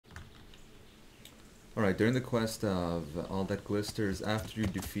Alright, during the quest of all that glisters, after you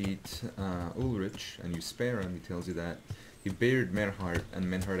defeat Ulrich and you spare him, he tells you that he buried Menhart and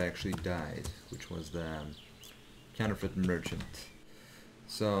Menhart actually died, which was the counterfeit merchant.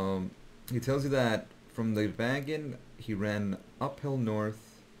 So he tells you that from the wagon he ran uphill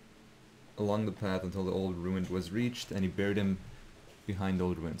north along the path until the old ruin was reached, and he buried him behind the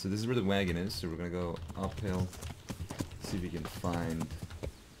old ruin. So this is where the wagon is, so we're gonna go uphill, see if we can find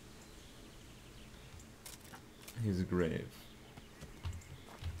his grave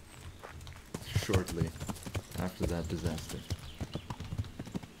shortly after that disaster.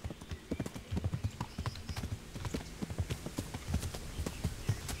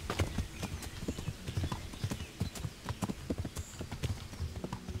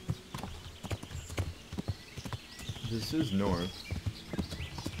 This is north.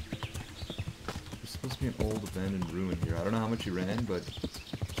 There's supposed to be an old abandoned ruin here. I don't know how much he ran, but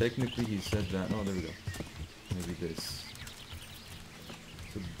technically he said that. Oh, there we go. Maybe this.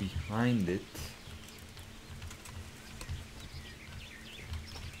 So behind it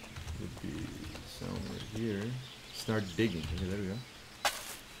would be somewhere here. Start digging. Okay, there we go.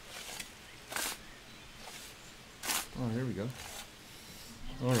 Oh, here we go.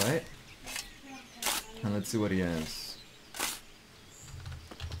 Alright. And let's see what he has.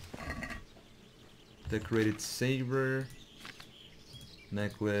 Decorated saber,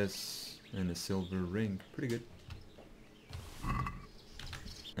 necklace, and a silver ring. Pretty good.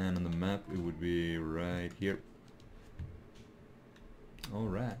 And on the map it would be right here.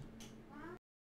 Alright.